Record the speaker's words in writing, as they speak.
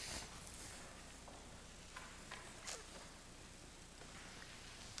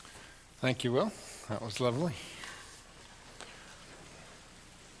Thank you, Will. That was lovely.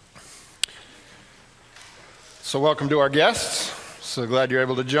 So welcome to our guests. So glad you're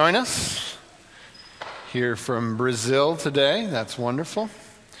able to join us here from Brazil today. That's wonderful.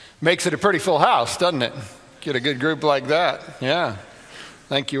 Makes it a pretty full house, doesn't it? Get a good group like that. Yeah.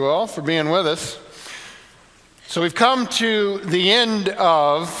 Thank you all for being with us. So we've come to the end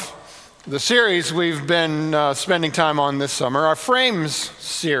of the series we've been spending time on this summer, our Frames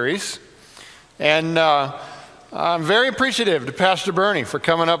series. And I'm very appreciative to Pastor Bernie for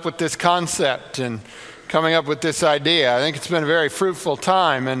coming up with this concept and coming up with this idea. I think it's been a very fruitful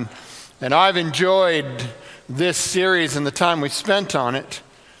time, and I've enjoyed this series and the time we've spent on it.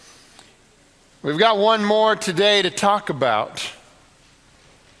 We've got one more today to talk about.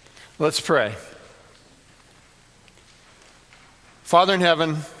 Let's pray. Father in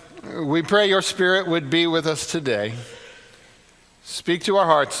heaven, we pray your Spirit would be with us today. Speak to our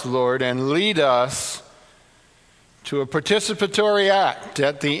hearts, Lord, and lead us to a participatory act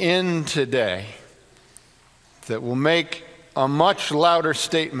at the end today that will make a much louder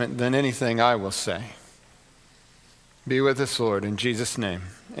statement than anything I will say. Be with us, Lord, in Jesus' name.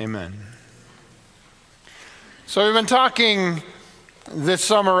 Amen. So we've been talking this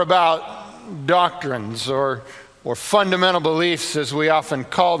summer about doctrines or fundamental beliefs, as we often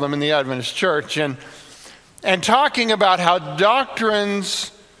call them in the Adventist Church, and talking about how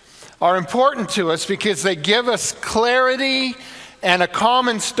doctrines are important to us because they give us clarity and a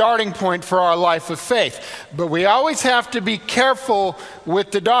common starting point for our life of faith. But we always have to be careful with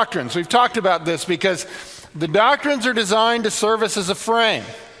the doctrines. We've talked about this because the doctrines are designed to serve us as a frame.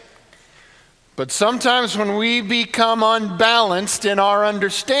 But sometimes when we become unbalanced in our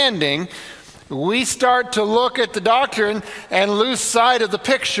understanding, we start to look at the doctrine and lose sight of the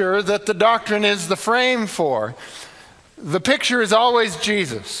picture that the doctrine is the frame for. The picture is always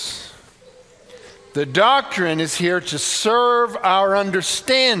Jesus. The doctrine is here to serve our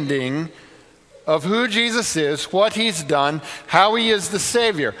understanding of who Jesus is, what he's done, how he is the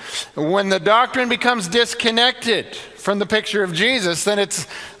Savior. When the doctrine becomes disconnected from the picture of Jesus, then it's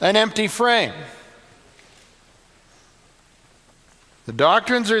an empty frame. The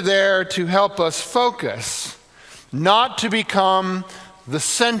doctrines are there to help us focus, not to become the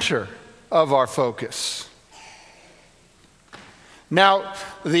center of our focus. Now,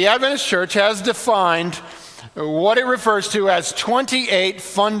 the Adventist Church has defined what it refers to as 28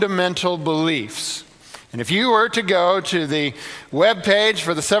 fundamental beliefs. And if you were to go to the web page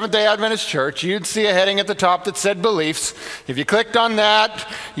for the Seventh-day Adventist Church, you'd see a heading at the top that said beliefs. If you clicked on that,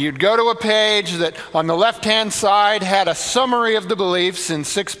 you'd go to a page that on the left-hand side had a summary of the beliefs in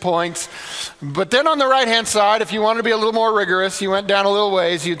 6 points. But then on the right-hand side, if you wanted to be a little more rigorous, you went down a little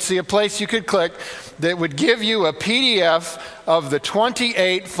ways, you'd see a place you could click that would give you a PDF of the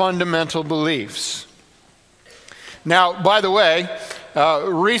 28 fundamental beliefs. Now, by the way,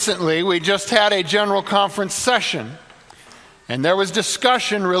 recently we just had a general conference session, and there was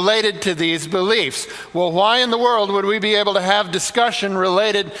discussion related to these beliefs. Well, why in the world would we be able to have discussion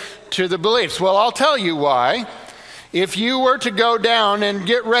related to the beliefs? Well, I'll tell you why. If you were to go down and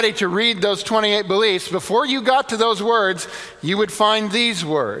get ready to read those 28 beliefs, before you got to those words, you would find these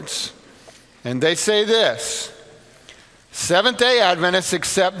words. And they say this: Seventh-day Adventists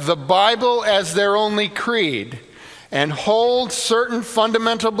accept the Bible as their only creed and hold certain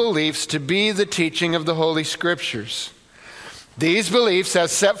fundamental beliefs to be the teaching of the Holy Scriptures. These beliefs,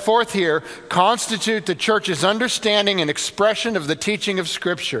 as set forth here, constitute the church's understanding and expression of the teaching of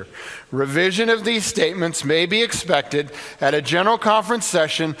Scripture. Revision of these statements may be expected at a general conference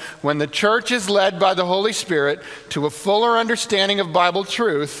session when the church is led by the Holy Spirit to a fuller understanding of Bible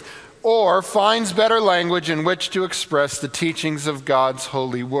truth, or finds better language in which to express the teachings of God's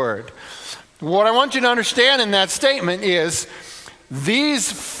holy word. What I want you to understand in that statement is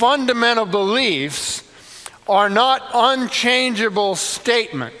these fundamental beliefs are not unchangeable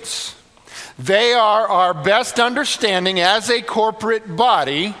statements. They are our best understanding as a corporate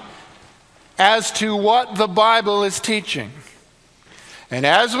body as to what the Bible is teaching. And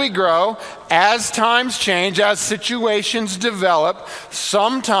as we grow, as times change, as situations develop,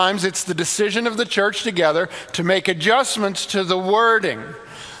 sometimes it's the decision of the church together to make adjustments to the wording.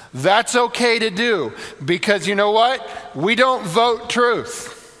 That's okay to do, because you know what? We don't vote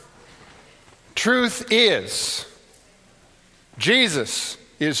truth. Truth is. Jesus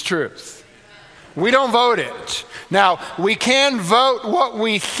is truth. We don't vote it. Now, we can vote what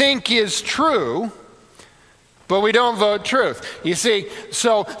we think is true, but we don't vote truth. You see,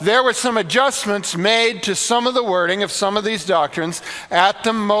 so there were some adjustments made to some of the wording of some of these doctrines at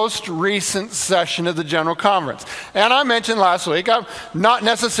the most recent session of the General Conference. And I mentioned last week, I'm not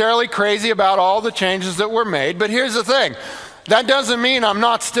necessarily crazy about all the changes that were made, but here's the thing. That doesn't mean I'm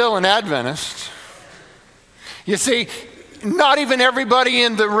not still an Adventist. You see, not even everybody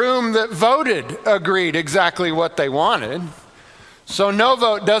in the room that voted agreed exactly what they wanted. So no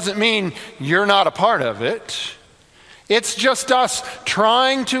vote doesn't mean you're not a part of it. It's just us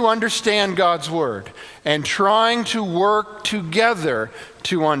trying to understand God's Word and trying to work together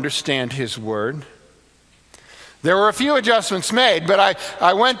to understand His Word. There were a few adjustments made, but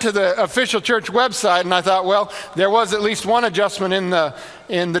I went to the official church website and I thought, well, there was at least one adjustment in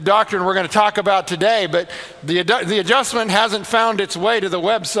the doctrine we're going to talk about today, but the adjustment hasn't found its way to the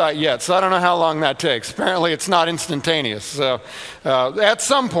website yet, so I don't know how long that takes. Apparently it's not instantaneous. So at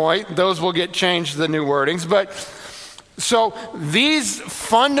some point, those will get changed to the new wordings. But so these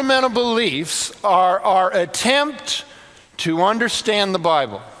fundamental beliefs are our attempt to understand the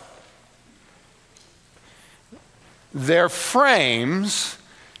Bible. They're frames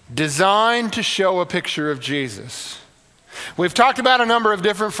designed to show a picture of Jesus. We've talked about a number of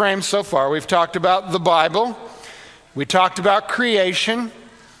different frames so far. We've talked about the Bible. We talked about creation.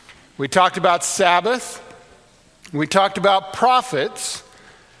 We talked about Sabbath. We talked about prophets.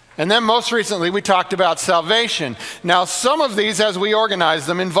 And then most recently, we talked about salvation. Now, some of these, as we organize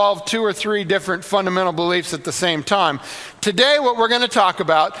them, involve 2 or 3 different fundamental beliefs at the same time. Today, what we're going to talk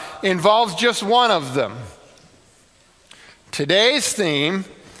about involves just one of them. Today's theme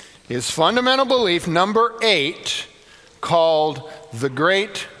is fundamental belief number 8, called the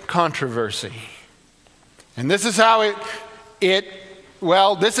Great Controversy. And this is how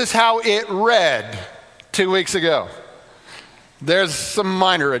this is how it read 2 weeks ago. There's some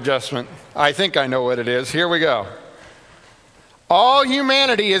minor adjustment. I think I know what it is. Here we go. All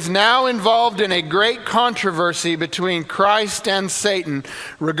humanity is now involved in a great controversy between Christ and Satan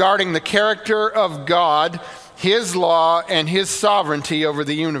regarding the character of God, His law, and His sovereignty over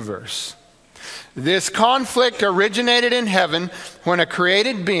the universe. This conflict originated in heaven when a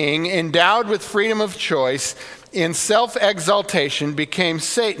created being endowed with freedom of choice in self-exaltation became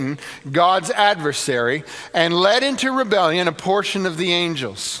Satan, God's adversary, and led into rebellion a portion of the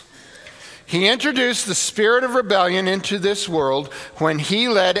angels. He introduced the spirit of rebellion into this world when he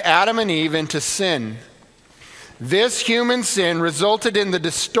led Adam and Eve into sin. This human sin resulted in the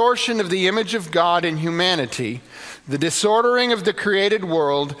distortion of the image of God in humanity, the disordering of the created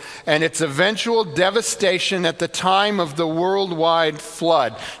world, and its eventual devastation at the time of the worldwide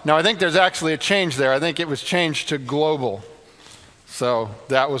flood. Now, I think there's actually a change there. I think it was changed to global. So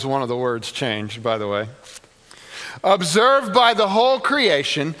that was one of the words changed, by the way. Observed by the whole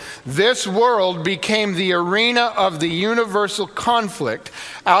creation, this world became the arena of the universal conflict,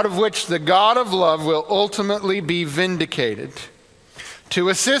 out of which the God of love will ultimately be vindicated. To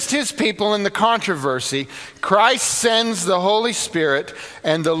assist His people in the controversy, Christ sends the Holy Spirit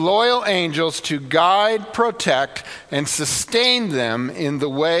and the loyal angels to guide, protect, and sustain them in the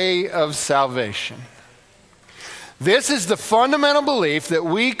way of salvation. This is the fundamental belief that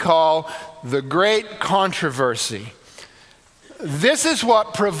we call the Great Controversy. This is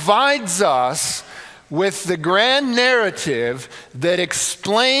what provides us with the grand narrative that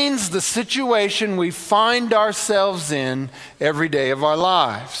explains the situation we find ourselves in every day of our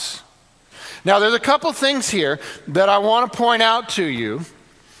lives. Now, there's a couple things here that I want to point out to you.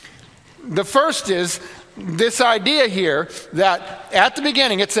 The first is this idea here that at the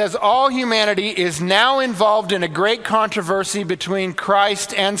beginning it says all humanity is now involved in a great controversy between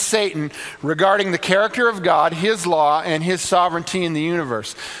Christ and Satan regarding the character of God, His law, and His sovereignty in the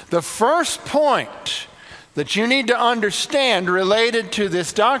universe. The first point that you need to understand related to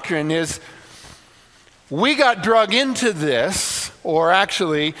this doctrine is we got drug into this, or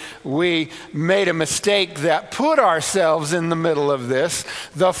actually we made a mistake that put ourselves in the middle of this.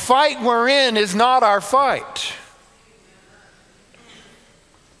 The fight we're in is not our fight.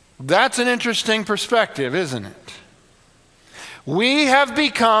 That's an interesting perspective, isn't it? We have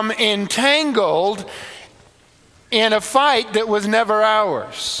become entangled in a fight that was never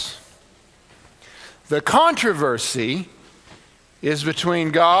ours. The controversy is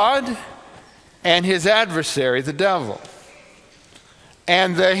between God and his adversary, the devil.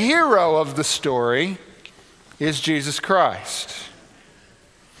 And the hero of the story is Jesus Christ.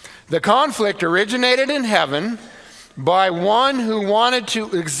 The conflict originated in heaven by one who wanted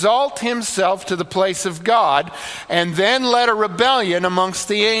to exalt himself to the place of God and then led a rebellion amongst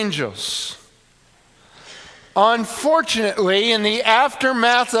the angels. Unfortunately, in the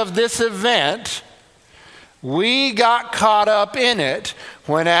aftermath of this event, We got caught up in it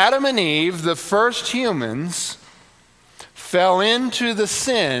when Adam and Eve, the first humans, fell into the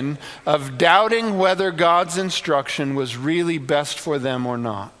sin of doubting whether God's instruction was really best for them or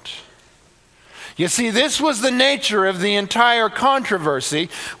not. You see, this was the nature of the entire controversy,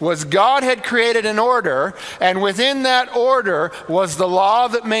 was God had created an order, and within that order was the law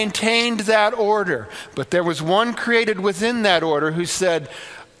that maintained that order. But there was one created within that order who said,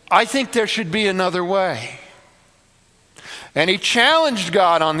 I think there should be another way. And he challenged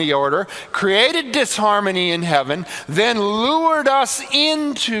God on the order, created disharmony in heaven, then lured us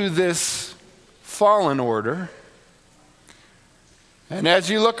into this fallen order. And as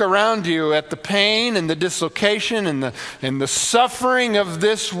you look around you at the pain and the dislocation and the suffering of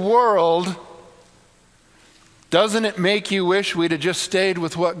this world, doesn't it make you wish we'd have just stayed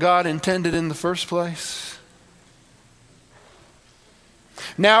with what God intended in the first place?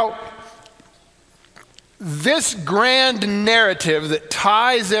 Now, this grand narrative that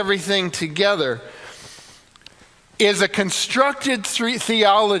ties everything together is a constructed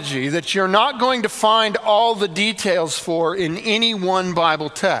theology that you're not going to find all the details for in any one Bible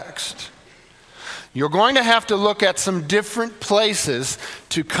text. You're going to have to look at some different places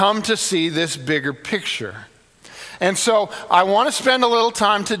to come to see this bigger picture. And so I want to spend a little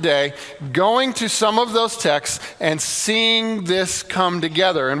time today going to some of those texts and seeing this come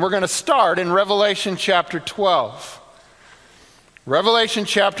together. And we're going to start in Revelation chapter 12. Revelation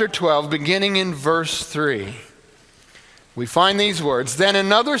chapter 12, beginning in verse 3. We find these words, Then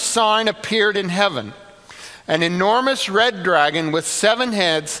another sign appeared in heaven, an enormous red dragon with 7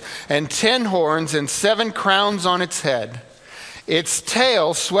 heads and 10 horns and 7 crowns on its head. Its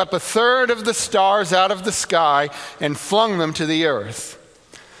tail swept 1/3 of the stars out of the sky and flung them to the earth.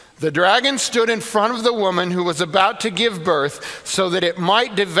 The dragon stood in front of the woman who was about to give birth so that it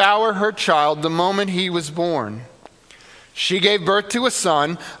might devour her child the moment he was born. She gave birth to a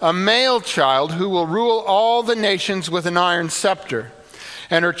son, a male child who will rule all the nations with an iron scepter.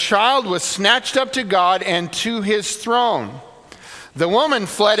 And her child was snatched up to God and to his throne. The woman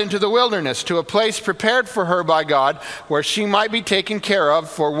fled into the wilderness to a place prepared for her by God where she might be taken care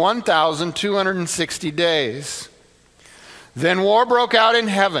of for 1,260 days. Then war broke out in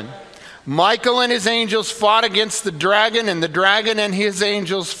heaven. Michael and his angels fought against the dragon, and the dragon and his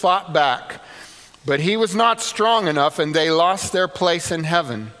angels fought back. But he was not strong enough, and they lost their place in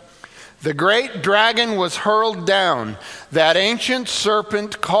heaven. The great dragon was hurled down, that ancient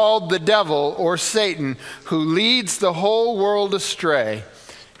serpent called the devil or Satan, who leads the whole world astray.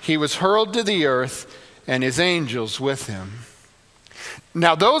 He was hurled to the earth, and his angels with him.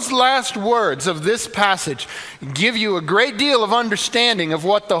 Now, those last words of this passage give you a great deal of understanding of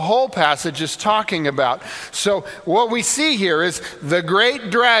what the whole passage is talking about. So what we see here is the great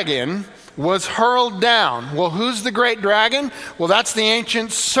dragon was hurled down. Well, who's the great dragon? Well, that's the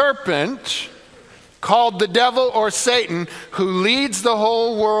ancient serpent called the devil or Satan, who leads the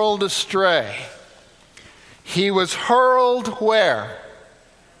whole world astray. He was hurled where?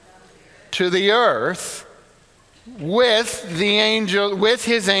 To the earth with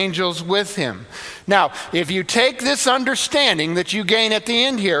his angels with him. Now, if you take this understanding that you gain at the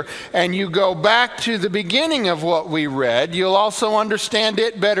end here and you go back to the beginning of what we read, you'll also understand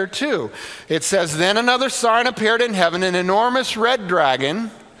it better too. It says, Then another sign appeared in heaven, an enormous red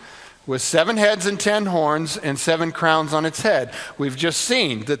dragon with 7 heads and 10 horns and 7 crowns on its head. We've just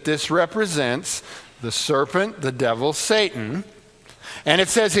seen that this represents the serpent, the devil, Satan. And it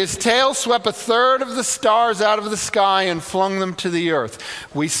says his tail swept 1/3 of the stars out of the sky and flung them to the earth.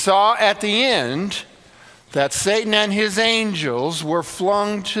 We saw at the end that Satan and his angels were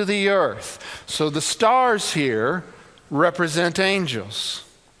flung to the earth. So the stars here represent angels.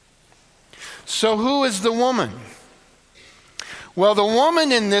 So who is the woman? Well, the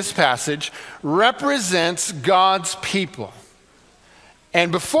woman in this passage represents God's people. And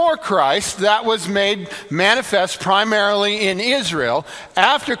before Christ, that was made manifest primarily in Israel.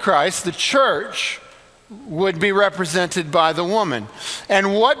 After Christ, the church would be represented by the woman.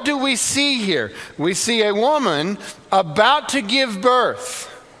 And what do we see here? We see a woman about to give birth.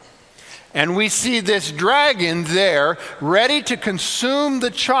 And we see this dragon there ready to consume the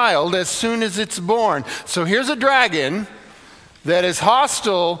child as soon as it's born. So here's a dragon that is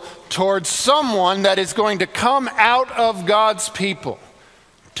hostile towards someone that is going to come out of God's people,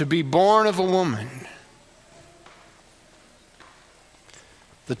 to be born of a woman.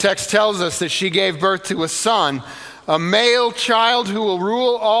 The text tells us that she gave birth to a son, a male child who will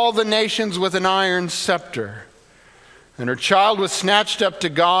rule all the nations with an iron scepter. And her child was snatched up to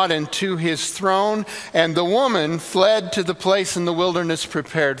God and to his throne, and the woman fled to the place in the wilderness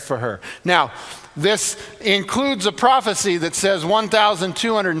prepared for her. Now, this includes a prophecy that says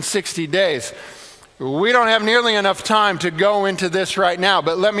 1,260 days. We don't have nearly enough time to go into this right now,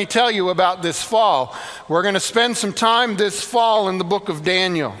 but let me tell you about this fall. We're going to spend some time this fall in the book of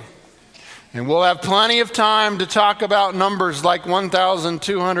Daniel. And we'll have plenty of time to talk about numbers like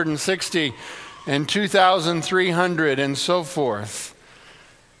 1,260 and 2,300 and so forth.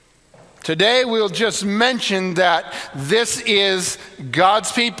 Today we'll just mention that this is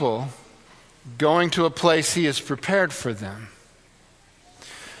God's people going to a place he has prepared for them.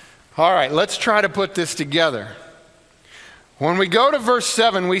 All right, let's try to put this together. When we go to verse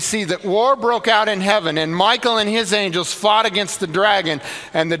 7, we see that war broke out in heaven, and Michael and his angels fought against the dragon,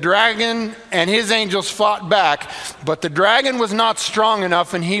 and the dragon and his angels fought back, but the dragon was not strong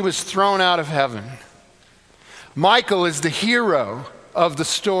enough, and he was thrown out of heaven. Michael is the hero of the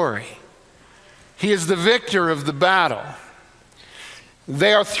story. He is the victor of the battle.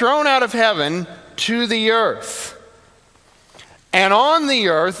 They are thrown out of heaven to the earth. And on the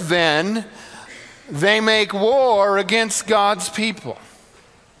earth, then, they make war against God's people.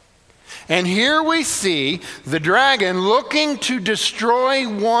 And here we see the dragon looking to destroy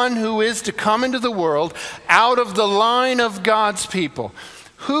one who is to come into the world out of the line of God's people.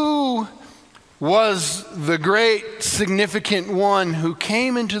 Who was the great significant one who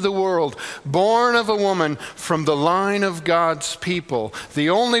came into the world, born of a woman from the line of God's people? The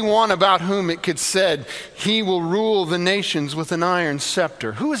only one about whom it could said, he will rule the nations with an iron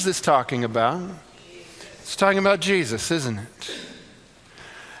scepter. Who is this talking about? It's talking about Jesus, isn't it?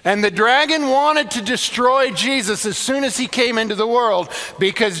 And the dragon wanted to destroy Jesus as soon as he came into the world,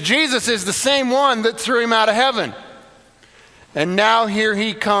 because Jesus is the same one that threw him out of heaven. And now here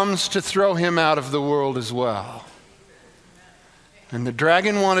he comes to throw him out of the world as well. And the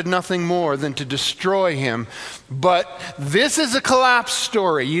dragon wanted nothing more than to destroy him. But this is a collapse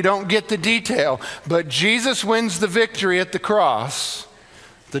story. You don't get the detail. But Jesus wins the victory at the cross.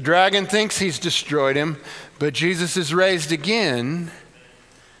 The dragon thinks he's destroyed him, but Jesus is raised again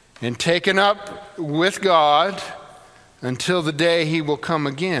and taken up with God until the day he will come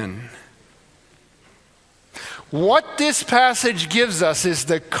again. What this passage gives us is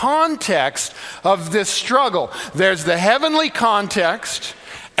the context of this struggle. There's the heavenly context,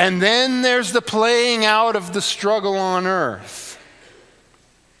 and then there's the playing out of the struggle on earth.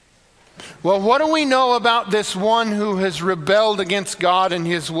 Well, what do we know about this one who has rebelled against God and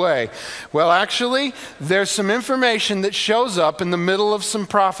his way? Well, actually, there's some information that shows up in the middle of some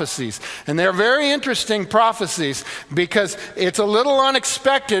prophecies. And they're very interesting prophecies because it's a little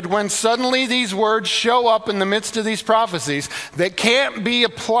unexpected when suddenly these words show up in the midst of these prophecies that can't be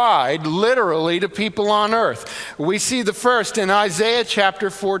applied literally to people on earth. We see the first in Isaiah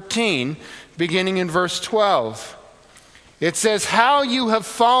chapter 14, beginning in verse 12. It says, "How you have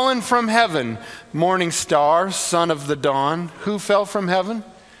fallen from heaven, morning star, son of the dawn." Who fell from heaven?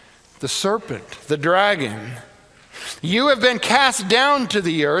 The serpent, the dragon. "You have been cast down to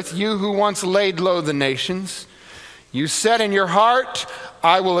the earth, you who once laid low the nations. You said in your heart,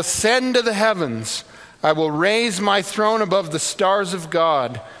 I will ascend to the heavens. I will raise my throne above the stars of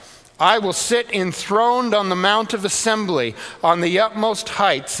God. I will sit enthroned on the mount of assembly, on the utmost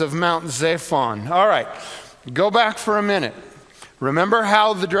heights of Mount Zaphon." All right. Go back for a minute. Remember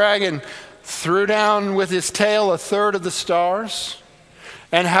how the dragon threw down with his tail a third of the stars?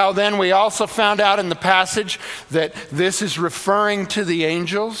 And how then we also found out in the passage that this is referring to the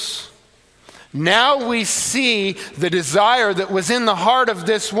angels? Now we see the desire that was in the heart of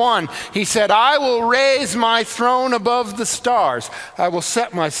this one. He said, "I will raise my throne above the stars. I will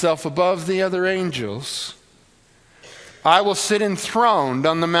set myself above the other angels. I will sit enthroned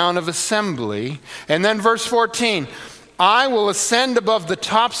on the Mount of Assembly." And then verse 14, "I will ascend above the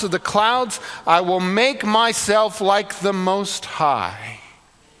tops of the clouds. I will make myself like the Most High.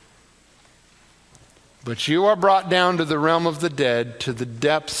 But you are brought down to the realm of the dead, to the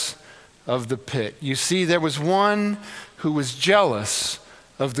depths of the pit." You see, there was one who was jealous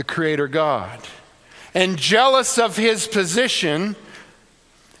of the Creator God and jealous of his position.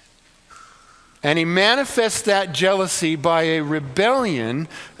 And he manifests that jealousy by a rebellion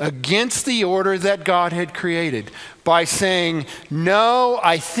against the order that God had created, by saying, "No,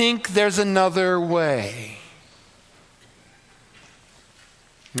 I think there's another way."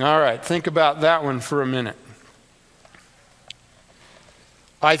 All right, think about that one for a minute.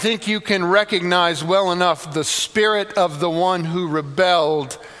 I think you can recognize well enough the spirit of the one who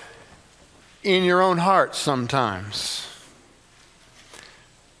rebelled in your own heart sometimes.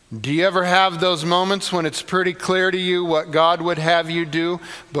 Do you ever have those moments when it's pretty clear to you what God would have you do,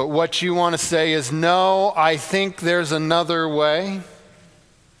 but what you want to say is, no, I think there's another way?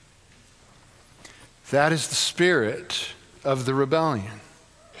 That is the spirit of the rebellion.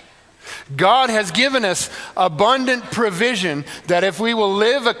 God has given us abundant provision that if we will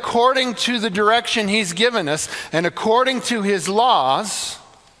live according to the direction He's given us and according to His laws,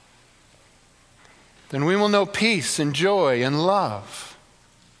 then we will know peace and joy and love.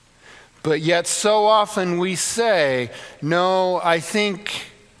 But yet so often we say, no, I think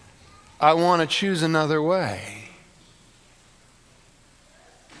I want to choose another way.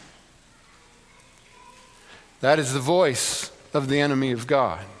 That is the voice of the enemy of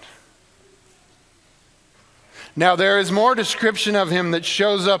God. Now there is more description of him that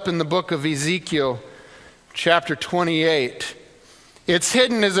shows up in the book of Ezekiel, chapter 28. It's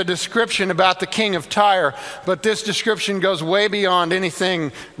hidden as a description about the king of Tyre, but this description goes way beyond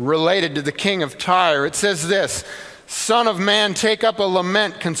anything related to the king of Tyre. It says this, "Son of man, take up a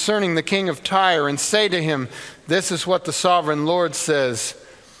lament concerning the king of Tyre and say to him, this is what the sovereign Lord says.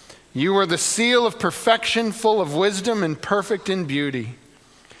 You are the seal of perfection, full of wisdom and perfect in beauty.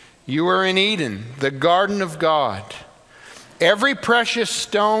 You are in Eden, the garden of God. Every precious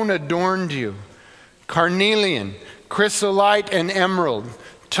stone adorned you, carnelian, chrysolite and emerald,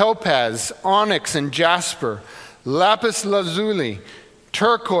 topaz, onyx and jasper, lapis lazuli,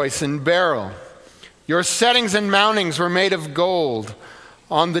 turquoise and beryl. Your settings and mountings were made of gold.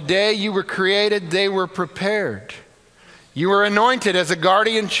 On the day you were created, they were prepared. You were anointed as a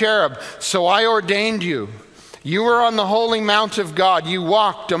guardian cherub, so I ordained you. You were on the holy mount of God. You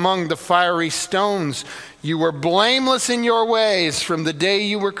walked among the fiery stones. You were blameless in your ways from the day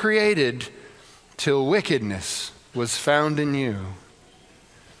you were created till wickedness was found in you.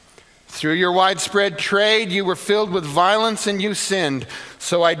 Through your widespread trade, you were filled with violence and you sinned.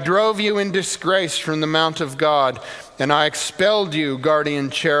 So I drove you in disgrace from the mount of God, and I expelled you, guardian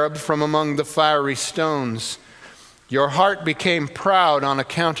cherub, from among the fiery stones. Your heart became proud on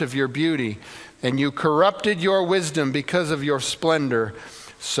account of your beauty, and you corrupted your wisdom because of your splendor.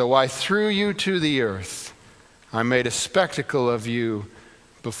 So I threw you to the earth. I made a spectacle of you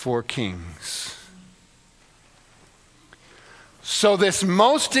before kings." So this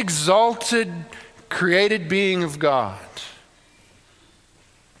most exalted, created being of God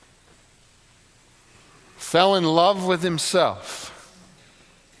fell in love with himself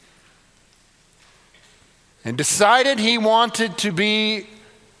and decided he wanted to be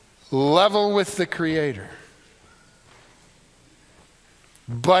level with the Creator.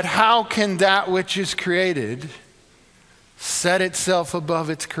 But how can that which is created set itself above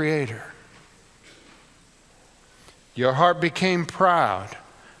its Creator? Your heart became proud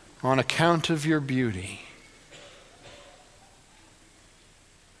on account of your beauty.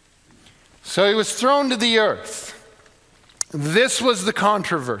 So he was thrown to the earth. This was the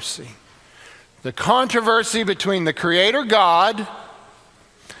controversy. The controversy between the Creator God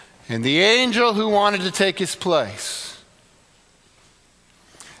and the angel who wanted to take his place.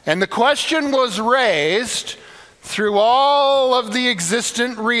 And the question was raised through all of the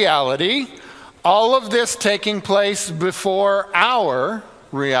existent reality, all of this taking place before our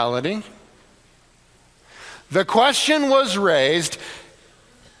reality. The question was raised,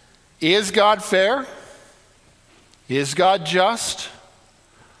 is God fair? Is God just?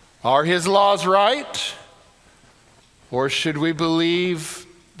 Are his laws right? Or should we believe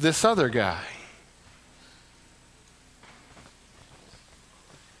this other guy?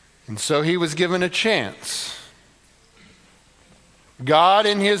 And so he was given a chance. God,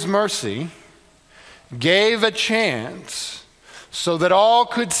 in his mercy, gave a chance so that all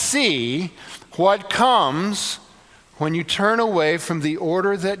could see what comes when you turn away from the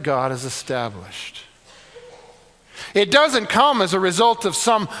order that God has established. It doesn't come as a result of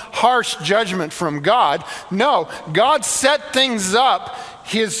some harsh judgment from God. No, God set things up,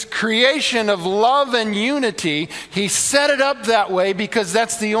 his creation of love and unity, he set it up that way because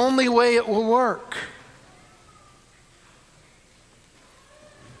that's the only way it will work.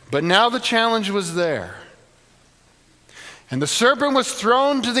 But now the challenge was there. And the serpent was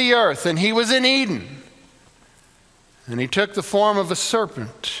thrown to the earth, and he was in Eden. And he took the form of a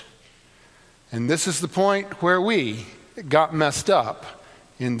serpent. And this is the point where we got messed up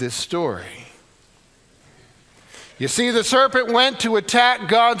in this story. You see, the serpent went to attack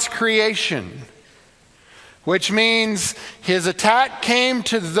God's creation, which means his attack came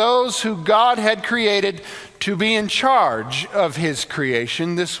to those who God had created to be in charge of his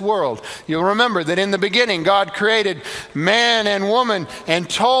creation, this world. You'll remember that in the beginning, God created man and woman and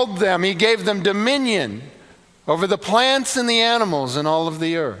told them, he gave them dominion over the plants and the animals and all of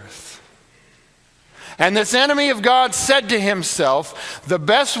the earth. And this enemy of God said to himself, the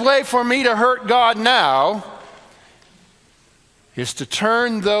best way for me to hurt God now is to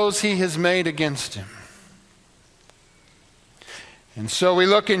turn those he has made against him. And so we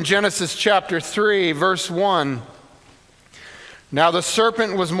look in Genesis chapter 3, verse 1. Now the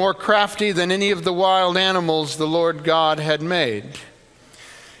serpent was more crafty than any of the wild animals the Lord God had made.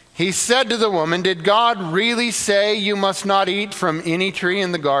 He said to the woman, did God really say you must not eat from any tree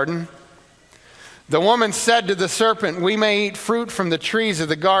in the garden? The woman said to the serpent, we may eat fruit from the trees of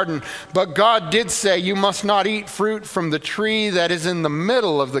the garden, but God did say you must not eat fruit from the tree that is in the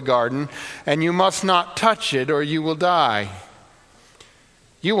middle of the garden, and you must not touch it or you will die.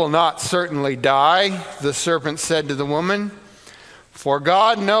 You will not certainly die, the serpent said to the woman, for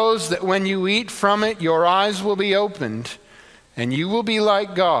God knows that when you eat from it, your eyes will be opened, and you will be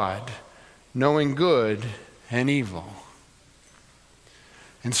like God, knowing good and evil.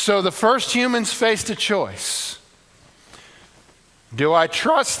 And so the first humans faced a choice. Do I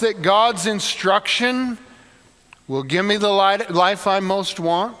trust that God's instruction will give me the life I most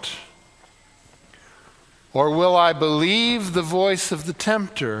want? Or will I believe the voice of the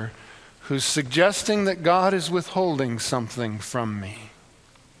tempter who's suggesting that God is withholding something from me?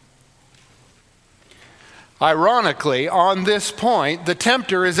 Ironically, on this point, the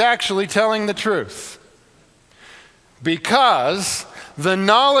tempter is actually telling the truth. Because the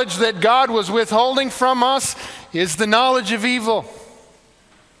knowledge that God was withholding from us is the knowledge of evil.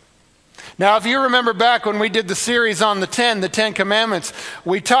 Now, if you remember back when we did the series on the Ten Commandments,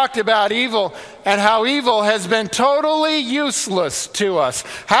 we talked about evil and how evil has been totally useless to us.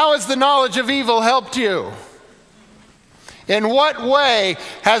 How has the knowledge of evil helped you? In what way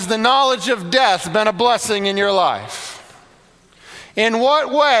has the knowledge of death been a blessing in your life? In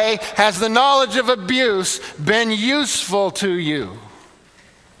what way has the knowledge of abuse been useful to you?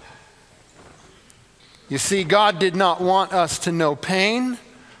 You see, God did not want us to know pain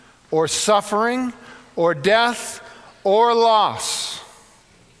or suffering or death or loss.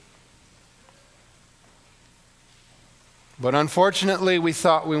 But unfortunately, we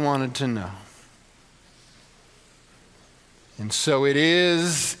thought we wanted to know. And so it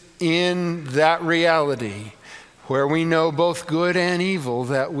is in that reality where we know both good and evil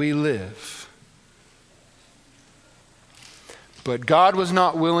that we live. But God was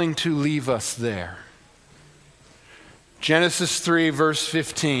not willing to leave us there. Genesis 3, verse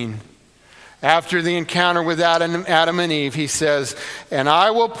 15. After the encounter with Adam and Eve, he says, and I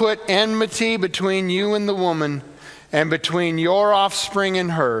will put enmity between you and the woman, and between your offspring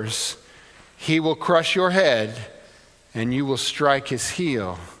and hers. He will crush your head, and you will strike his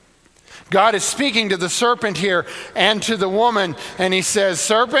heel. God is speaking to the serpent here and to the woman, and he says,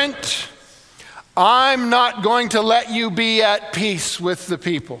 serpent, I'm not going to let you be at peace with the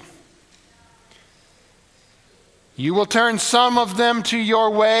people. You will turn some of them to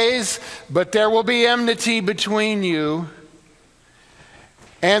your ways, but there will be enmity between you.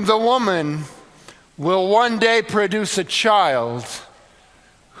 And the woman will one day produce a child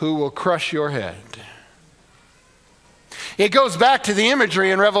who will crush your head. It goes back to the imagery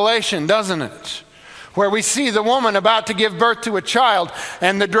in Revelation, doesn't it? Where we see the woman about to give birth to a child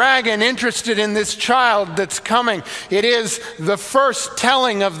and the dragon interested in this child that's coming. It is the first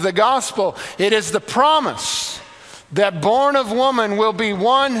telling of the gospel. It is the promise that born of woman will be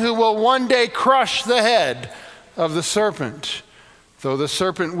one who will one day crush the head of the serpent, though the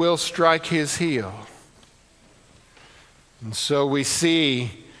serpent will strike his heel. And so we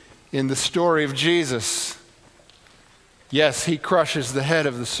see in the story of Jesus, yes, he crushes the head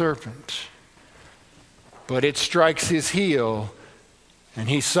of the serpent, but it strikes his heel and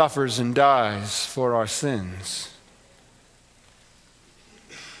he suffers and dies for our sins.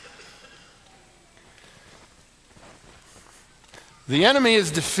 The enemy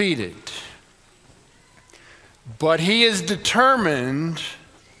is defeated, but he is determined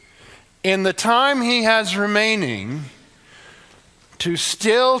in the time he has remaining to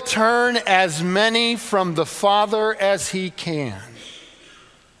still turn as many from the Father as he can.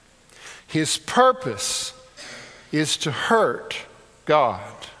 His purpose is to hurt God.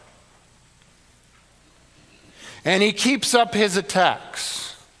 And he keeps up his attacks.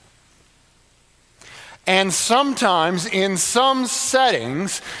 And sometimes, in some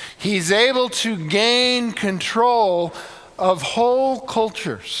settings, he's able to gain control of whole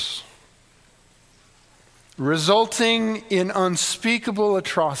cultures, resulting in unspeakable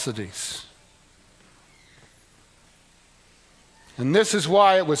atrocities. And this is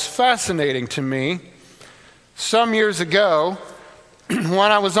why it was fascinating to me some years ago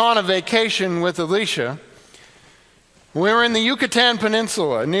when I was on a vacation with Alicia. We were in the Yucatan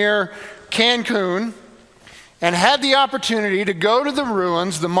Peninsula near Cancun and had the opportunity to go to the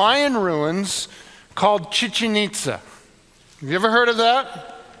ruins, the Mayan ruins called Chichen Itza. Have you ever heard of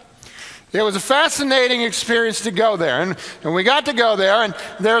that? It was a fascinating experience to go there. And we got to go there, and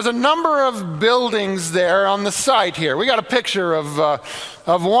there's a number of buildings there on the site here. We got a picture of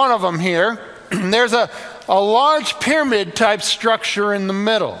one of them here. There's a large pyramid-type structure in the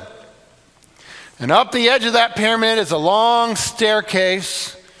middle. And up the edge of that pyramid is a long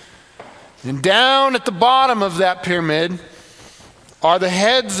staircase. And down at the bottom of that pyramid are the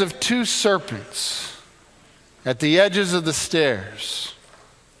heads of two serpents at the edges of the stairs.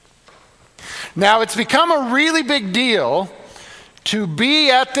 Now, it's become a really big deal to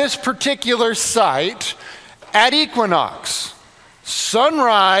be at this particular site at equinox.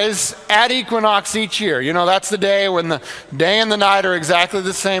 Sunrise at equinox each year. You know, that's the day when the day and the night are exactly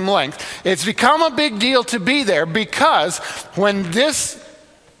the same length. It's become a big deal to be there because when this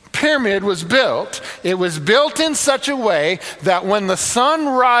pyramid was built, it was built in such a way that when the sun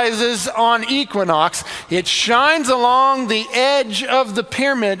rises on equinox, it shines along the edge of the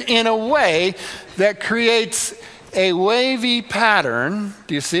pyramid in a way that creates a wavy pattern.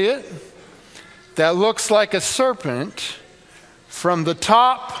 Do you see it? That looks like a serpent from the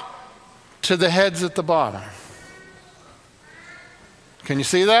top to the heads at the bottom. Can you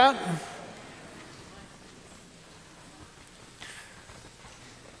see that?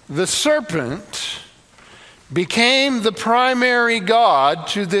 The serpent became the primary god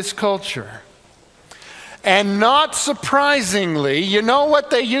to this culture. And not surprisingly, you know what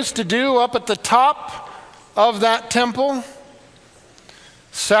they used to do up at the top of that temple?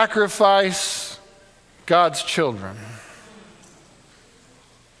 Sacrifice God's children.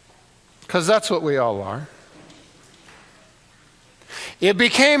 Because that's what we all are. It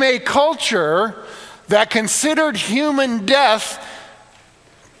became a culture that considered human death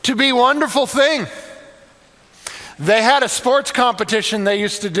to be a wonderful thing. They had a sports competition they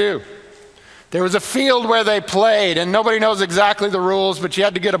used to do. There was a field where they played, and nobody knows exactly the rules, but you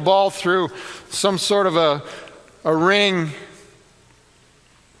had to get a ball through some sort of a ring.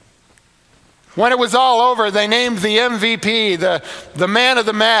 When it was all over, they named the MVP, the man of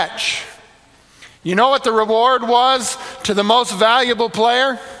the match. You know what the reward was to the most valuable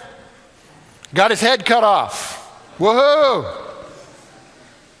player? Got his head cut off. Woohoo!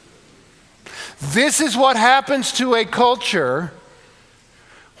 This is what happens to a culture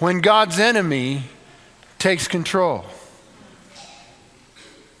when God's enemy takes control.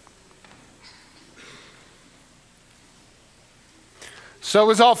 So it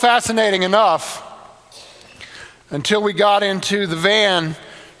was all fascinating enough until we got into the van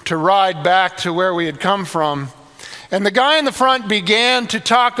to ride back to where we had come from. And the guy in the front began to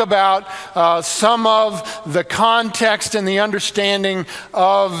talk about some of the context and the understanding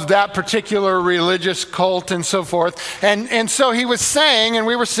of that particular religious cult and so forth. And so he was saying, and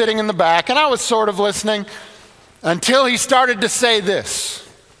we were sitting in the back, and I was sort of listening until he started to say this.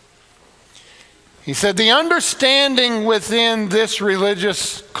 He said, the understanding within this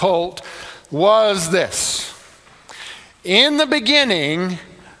religious cult was this. In the beginning,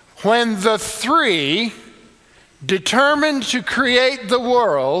 when the three determined to create the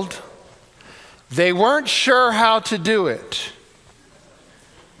world, they weren't sure how to do it.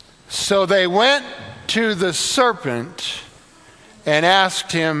 So they went to the serpent and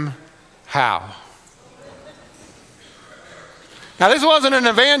asked him how. Now, this wasn't an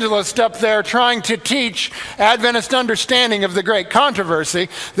evangelist up there trying to teach Adventist understanding of the great controversy.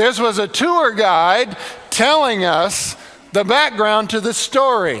 This was a tour guide telling us the background to the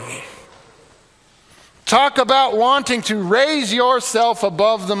story. Talk about wanting to raise yourself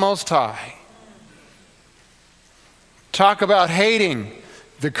above the Most High. Talk about hating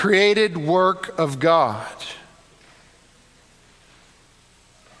the created work of God.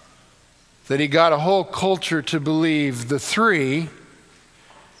 That he got a whole culture to believe the three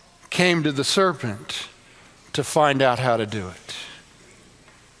came to the serpent to find out how to do it.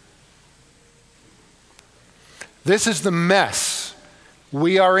 This is the mess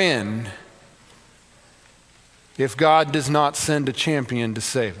we are in if God does not send a champion to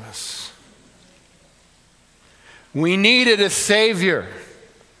save us. We needed a Savior.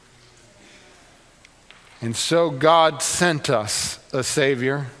 And so God sent us a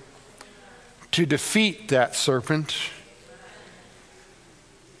Savior to defeat that serpent.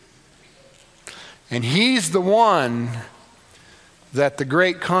 And he's the one that the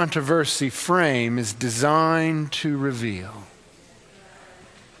great controversy frame is designed to reveal.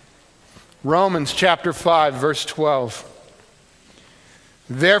 Romans chapter 5, verse 12.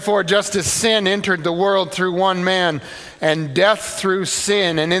 Therefore, just as sin entered the world through one man, and death through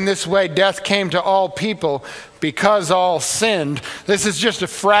sin, and in this way death came to all people because all sinned. This is just a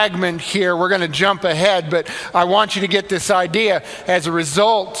fragment here. We're going to jump ahead, but I want you to get this idea. As a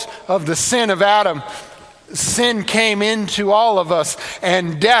result of the sin of Adam, sin came into all of us,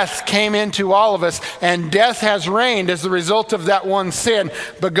 and death came into all of us, and death has reigned as the result of that one sin.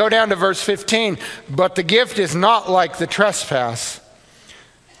 But go down to verse 15. But the gift is not like the trespass.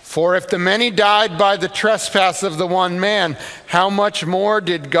 For if the many died by the trespass of the one man, how much more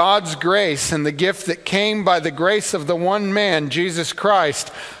did God's grace and the gift that came by the grace of the one man, Jesus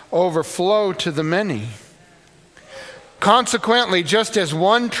Christ, overflow to the many? Consequently, just as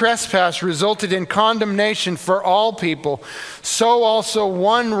one trespass resulted in condemnation for all people, so also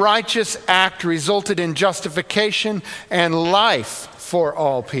one righteous act resulted in justification and life for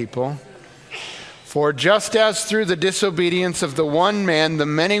all people. For just as through the disobedience of the one man the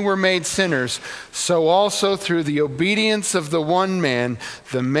many were made sinners, so also through the obedience of the one man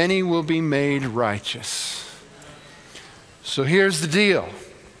the many will be made righteous. So here's the deal.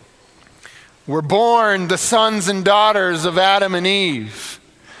 We're born the sons and daughters of Adam and Eve,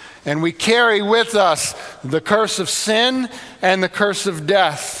 and we carry with us the curse of sin and the curse of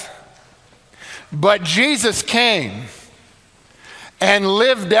death. But Jesus came and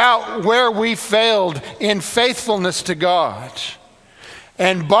lived out where we failed in faithfulness to God.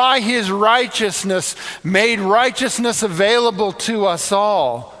 And by his righteousness, made righteousness available to us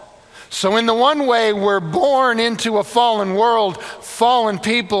all. So in the one way, we're born into a fallen world, fallen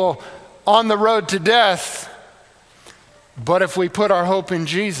people on the road to death. But if we put our hope in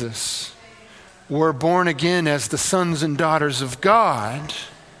Jesus, we're born again as the sons and daughters of God,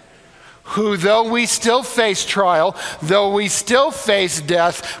 who, though we still face trial, though we still face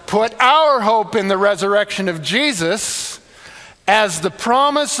death, put our hope in the resurrection of Jesus as the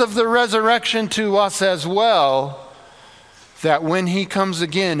promise of the resurrection to us as well, that when he comes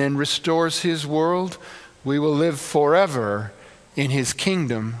again and restores his world, we will live forever in his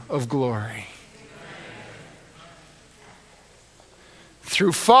kingdom of glory.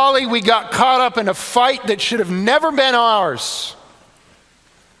 Through folly, we got caught up in a fight that should have never been ours.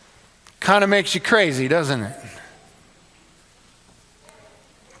 Kind of makes you crazy, doesn't it?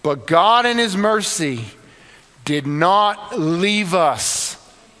 But God in his mercy did not leave us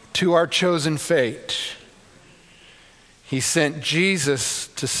to our chosen fate. He sent Jesus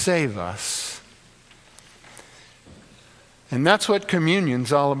to save us. And that's what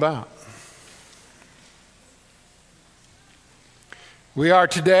communion's all about. We are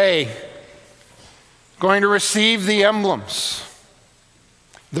today going to receive the emblems.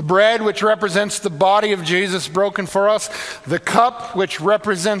 The bread, which represents the body of Jesus broken for us. The cup, which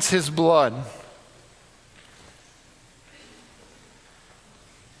represents his blood.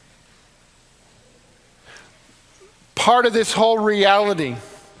 Part of this whole reality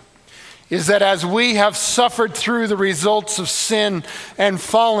is that as we have suffered through the results of sin and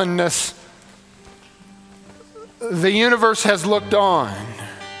fallenness, the universe has looked on.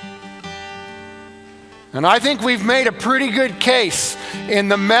 And I think we've made a pretty good case in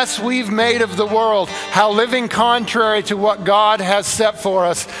the mess we've made of the world, how living contrary to what God has set for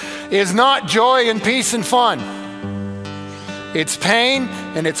us is not joy and peace and fun. It's pain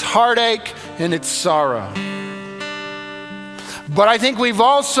and it's heartache and it's sorrow. But I think we've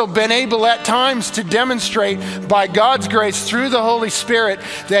also been able at times to demonstrate by God's grace through the Holy Spirit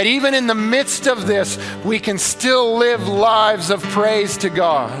that even in the midst of this, we can still live lives of praise to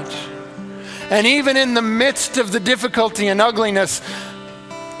God. And even in the midst of the difficulty and ugliness,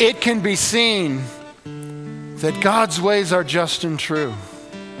 it can be seen that God's ways are just and true.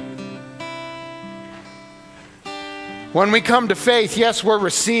 When we come to faith, yes, we're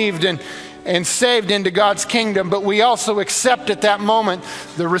received and saved into God's kingdom, but we also accept at that moment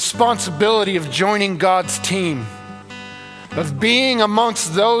the responsibility of joining God's team, of being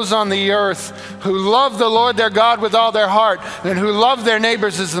amongst those on the earth who love the Lord their God with all their heart and who love their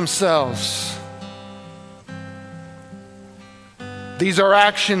neighbors as themselves. These are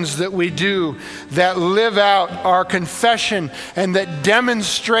actions that we do that live out our confession and that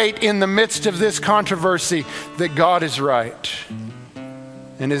demonstrate in the midst of this controversy that God is right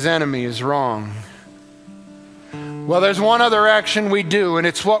and his enemy is wrong. Well, there's one other action we do, and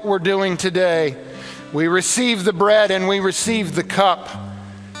it's what we're doing today. We receive the bread and we receive the cup.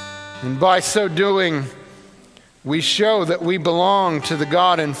 And by so doing, we show that we belong to the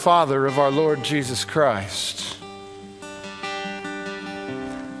God and Father of our Lord Jesus Christ.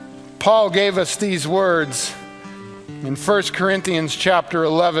 Paul gave us these words in 1 Corinthians chapter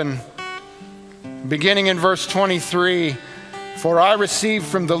 11, beginning in verse 23. For I received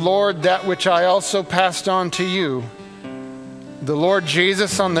from the Lord that which I also passed on to you. The Lord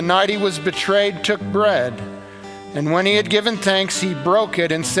Jesus, on the night he was betrayed, took bread, and when he had given thanks, he broke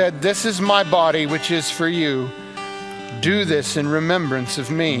it and said, "This is my body, which is for you. Do this in remembrance of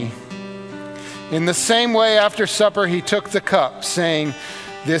me." In the same way, after supper, he took the cup, saying,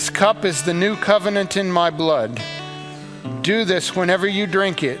 "This cup is the new covenant in my blood. Do this whenever you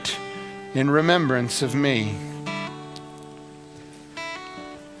drink it in remembrance of me."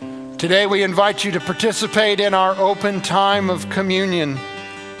 Today we invite you to participate in our open time of communion.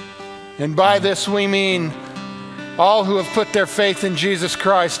 And by this we mean all who have put their faith in Jesus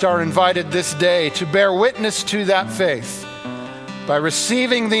Christ are invited this day to bear witness to that faith by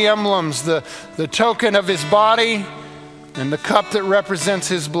receiving the emblems, the token of his body and the cup that represents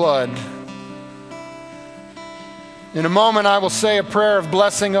his blood. In a moment I will say a prayer of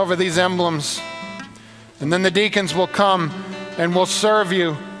blessing over these emblems, and then the deacons will come and will serve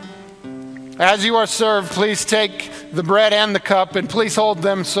you. As you are served, please take the bread and the cup, and please hold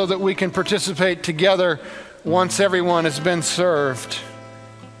them so that we can participate together once everyone has been served.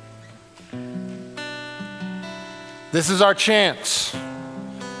 This is our chance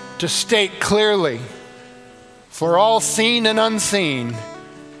to state clearly, for all seen and unseen,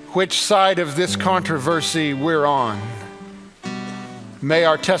 which side of this controversy we're on. May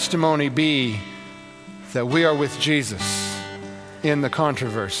our testimony be that we are with Jesus in the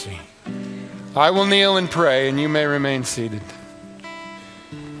controversy. I will kneel and pray, and you may remain seated.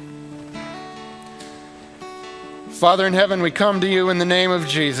 Father in heaven, we come to you in the name of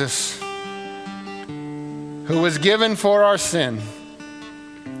Jesus, who was given for our sin.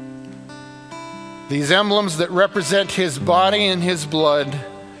 These emblems that represent his body and his blood,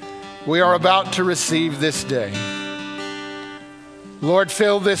 we are about to receive this day. Lord,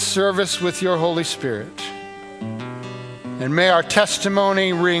 fill this service with your Holy Spirit. And may our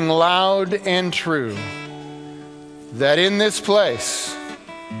testimony ring loud and true, that in this place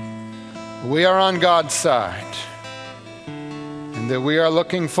we are on God's side, and that we are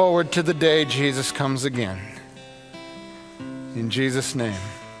looking forward to the day Jesus comes again. In Jesus' name,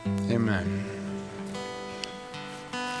 amen.